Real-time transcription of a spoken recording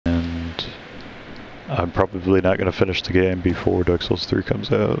I'm probably not going to finish the game before Dark Souls 3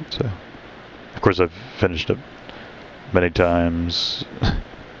 comes out, so... Of course, I've finished it many times,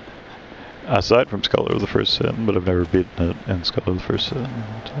 aside from Scholar of the First Sin, but I've never beaten it in Scholar of the First Sin.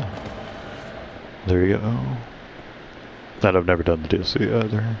 So there you go. And I've never done the DLC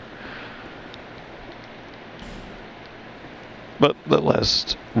either. But that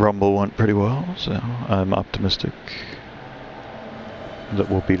last Rumble went pretty well, so I'm optimistic that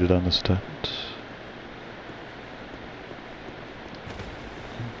we'll beat it on this attempt.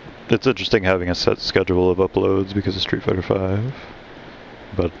 It's interesting having a set schedule of uploads because of Street Fighter V,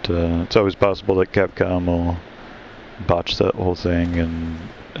 but it's always possible that Capcom will botch that whole thing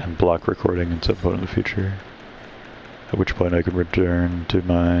and block recording at some point in the future, at which point I can return to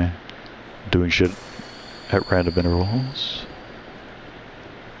my doing shit at random intervals.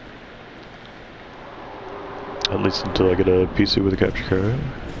 At least until I get a PC with a capture card.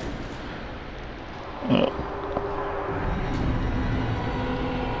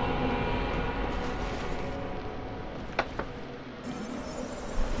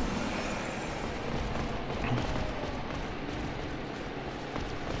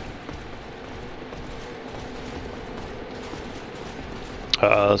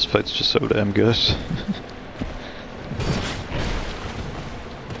 This fight's just so damn good.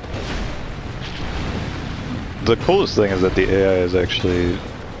 The coolest thing is that the AI is actually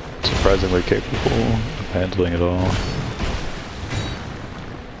surprisingly capable of handling it all.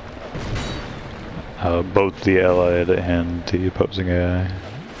 Both the allied and the opposing AI,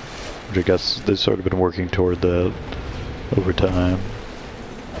 which I guess they've sort of been working toward that over time.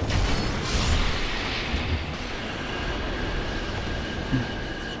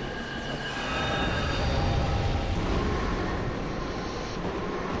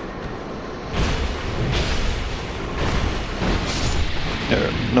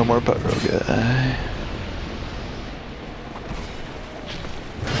 No more pyro guy.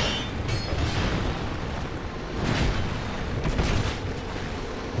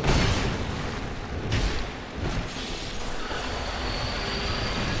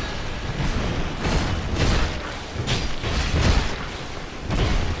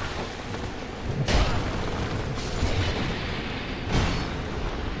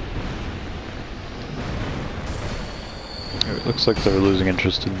 It looks like they're losing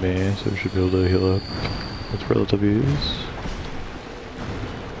interest in me, so we should be able to heal up with relative ease.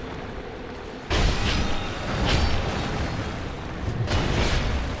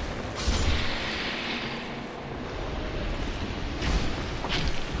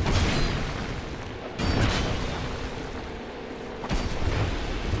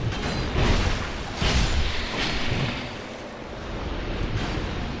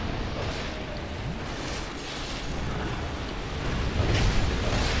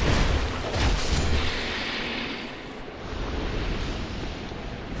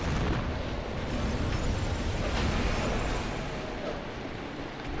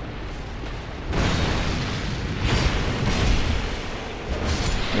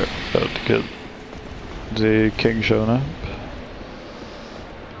 About to get the king showing up.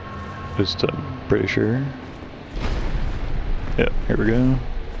 Just pretty sure. Yep, here we go.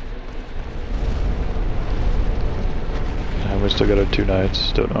 And we still got our 2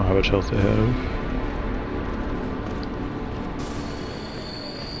 knights, don't know how much health they have.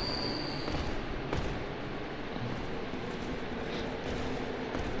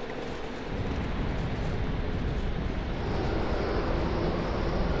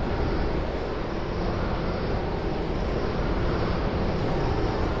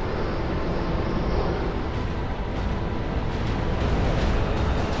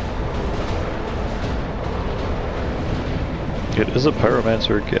 It is a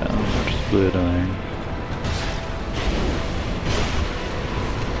pyromancer again, which is really annoying.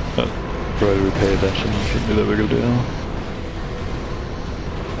 But provided we pay attention, it shouldn't be that big of a deal.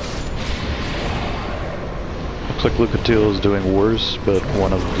 Looks like Lucatiel is doing worse, but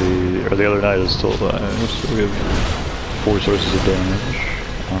one of the other knight is still alive, so we have 4 sources of damage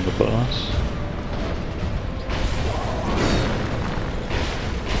on the boss.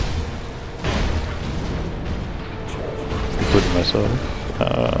 Including myself.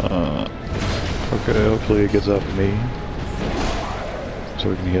 Okay, hopefully it gets off of me. So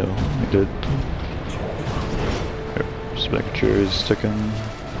we can heal. He did. Yep, just making sure he's sticking.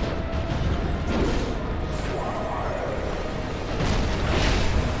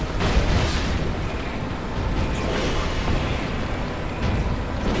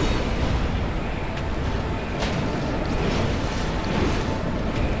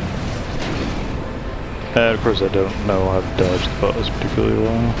 And of course I don't know how to dodge the boss particularly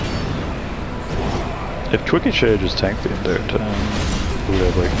well. If Twiki Shay just tanked the entire time, we would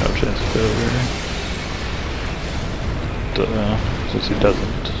have like no chance of failure. But, since he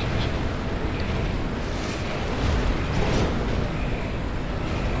doesn't.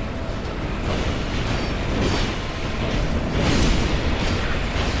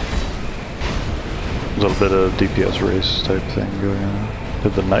 A little bit of DPS race type thing going on.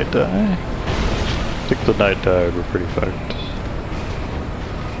 Did the knight die? I think the knight died, we're pretty fucked.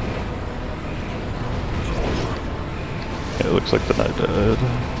 Yeah, it looks like the knight died,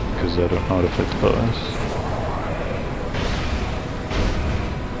 because I don't know how to fight the boss.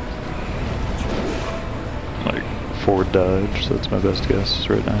 Like, forward dodge, so that's my best guess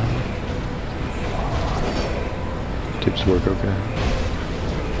right now. Seems to work okay.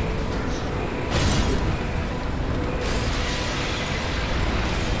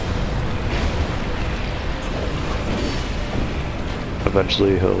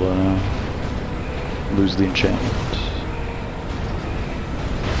 Eventually he'll lose the enchantment.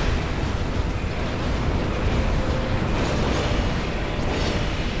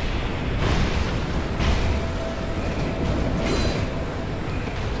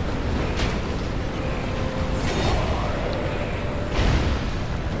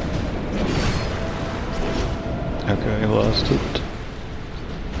 Okay, he lost it.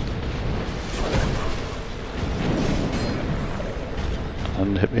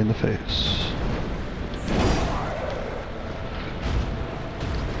 And hit me in the face.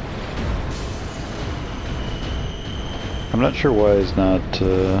 I'm not sure why he's not,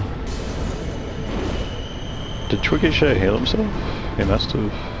 Did Twiki Shay heal himself? He must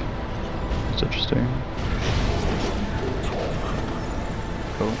have. That's interesting.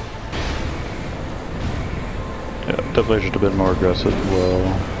 Cool. Yeah, definitely should have been more aggressive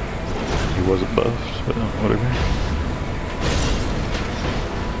while he wasn't buffed, but whatever.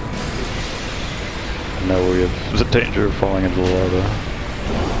 And now we have the danger of falling into the lava.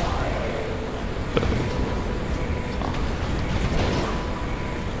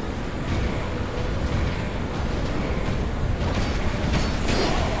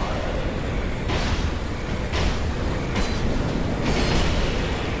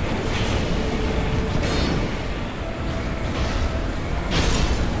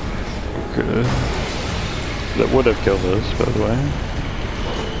 Okay. That would have killed us, by the way.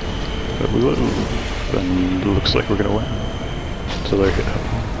 But we live, and it looks like we're gonna win. So there you go.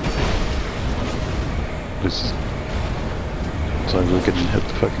 This is, as long as we can hit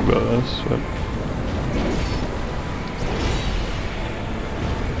the fucking boss, but...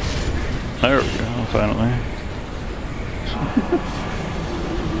 There we go, finally.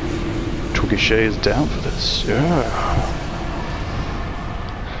 Twiki Shay is down for this, yeah.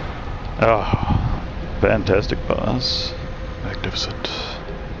 Oh, fantastic boss. Magnificent.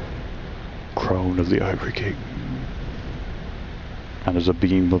 Crown of the Ivory King. And there's a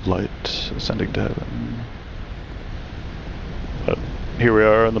beam of light ascending to heaven. But here we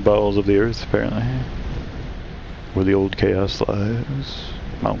are in the bowels of the earth, apparently. Where the old chaos lies.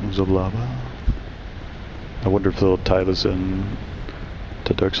 Mountains of lava. I wonder if they'll tie this in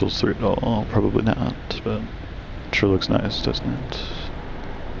to Dark Souls 3 at all. Probably not, but it sure looks nice, doesn't it?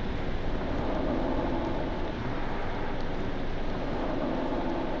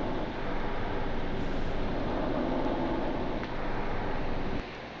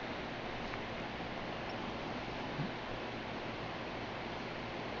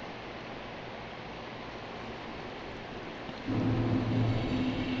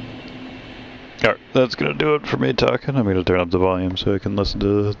 Alright, that's gonna do it for me talking. I'm gonna turn up the volume so I can listen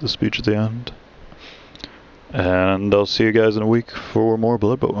to the speech at the end. And I'll see you guys in a week for more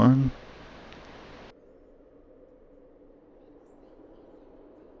Bloodborne.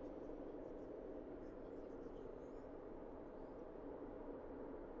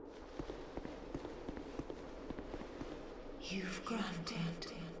 You've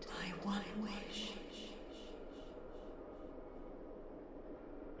granted my one wish.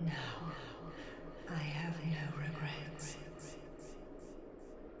 Now, I have no regrets.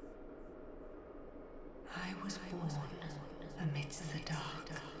 I was born amidst the dark.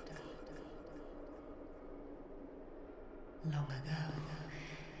 Long ago,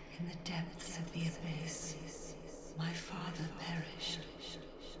 in the depths of the abyss, my father perished.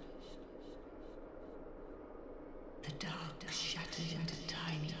 The dark shattered into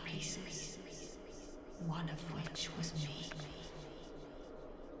tiny pieces, one of which was me.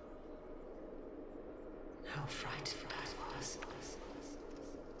 How frightened I was.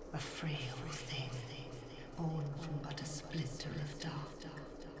 A frail thing, born from but a splinter of dark.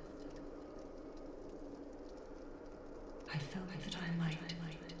 I felt that I might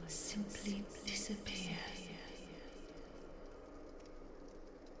simply disappear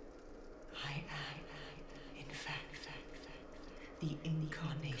the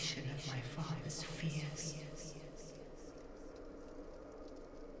incarnation of my father's fears.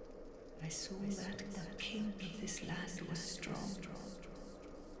 I saw that the king of this land was strong.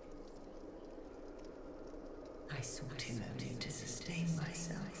 I sought him only to sustain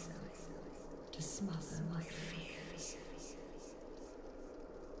myself, to smother my fears.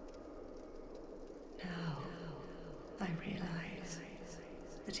 Now, I realize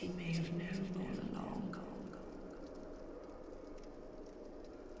that he may have known all along.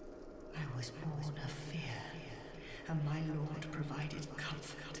 I was born of fear, and my Lord provided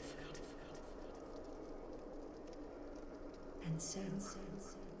comfort. And so,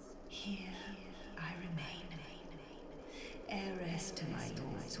 here I remain, heiress to my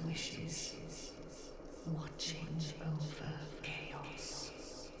Lord's wishes, watching over chaos.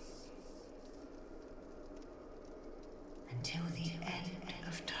 Until the end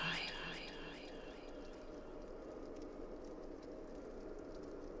of time.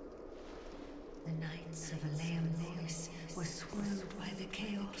 The knights of Aleum were swallowed by the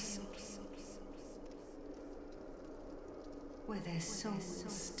chaos, where their souls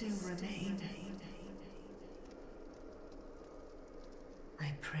still remain.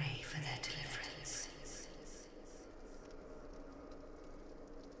 I pray for their deliverance.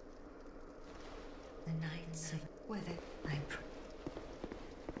 The knights of I pray.